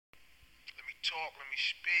talk, let me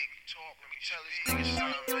speak. Talk, let me tell these niggas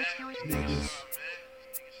something, man.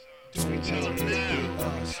 Let me tell them now.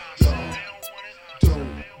 Don't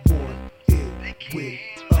want it with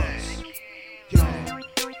us. Y'all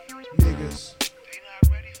niggas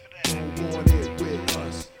don't want it with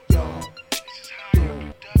us. Y'all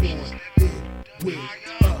don't want it with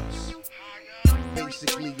us.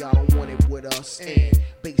 Basically, y'all don't want it with us. And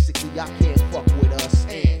basically, y'all can't fuck with us.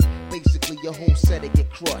 And basically, your whole set'll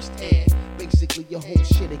get crushed. And basically, your whole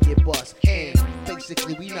shit'll get bust. And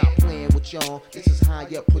basically, we not playing with y'all. This is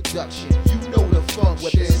high-up production. You know the function.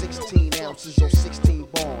 Whether 16 ounces or 16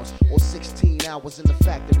 bars or 16 hours in the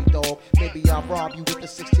factory, dog. Maybe I'll rob you with the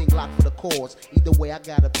 16 Glock for the cause. Either way, I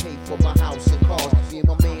gotta pay for my house and cars. Me and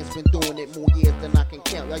my man's been doing it more years than I can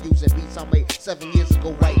count. Y'all using beats I made 7 years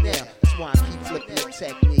ago right now. That's why I keep flipping the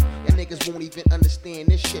technique. Y'all niggas won't even understand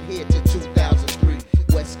this shit here till 2003.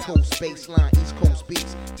 West Coast baseline, East Coast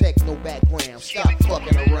beats, techno background. Stop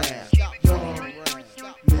fucking around. Y'all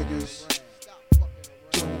niggas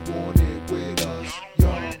don't want it with us.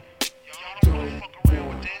 Y'all don't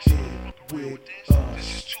want it with us. Y'all niggas don't want it with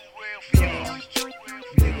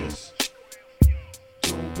us. Y'all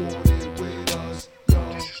don't want it with us.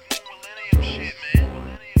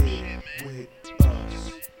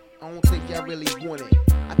 I don't think y'all really want it.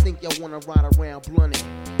 I think y'all wanna ride around blunted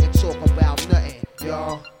and talk about nothing.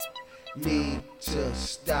 Y'all need to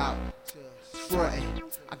stop Frontin'.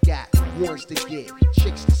 I got ones to get,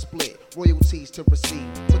 chicks to split, royalties to receive,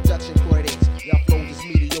 production credits. Y'all flows is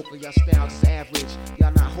mediocre, y'all styles is average.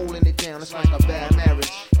 Y'all not holding it down, it's like a bad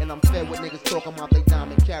marriage. And I'm fed with niggas talking about they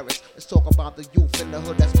diamond carats. Let's talk about the youth in the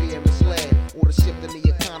hood that's being misled, or the shift in the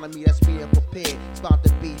economy that's being prepared. It's about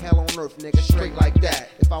to be hell on earth, nigga, straight like that.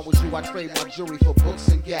 If I was you, I'd trade my jewelry for books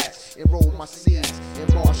and gats. Enroll my seeds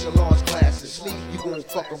in martial arts classes. Sleep, you gon'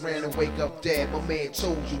 fuck around and wake up dead. My man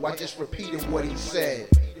told you, I just repeated what he said.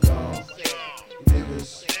 Y'all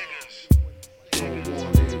niggas don't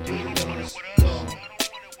want it with us. Y'all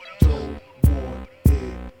don't want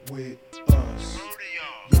it with us.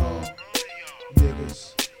 Y'all niggas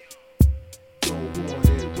don't want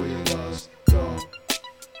it with us. Y'all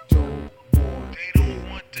don't want it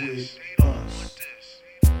with us.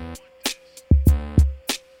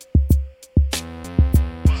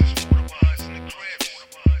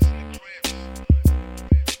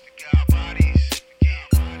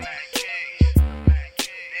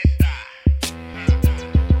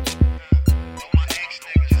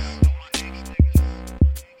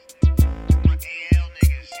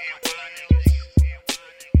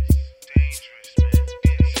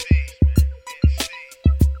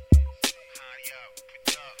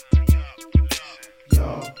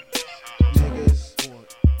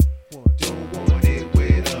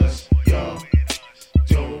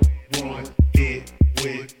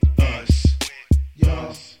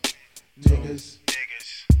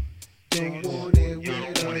 Niggas don't want it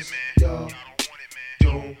with us. Y'all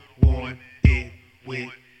don't want it with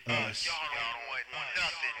us. Y'all don't want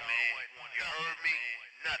nothing, man. You heard me?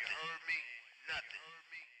 Nothing.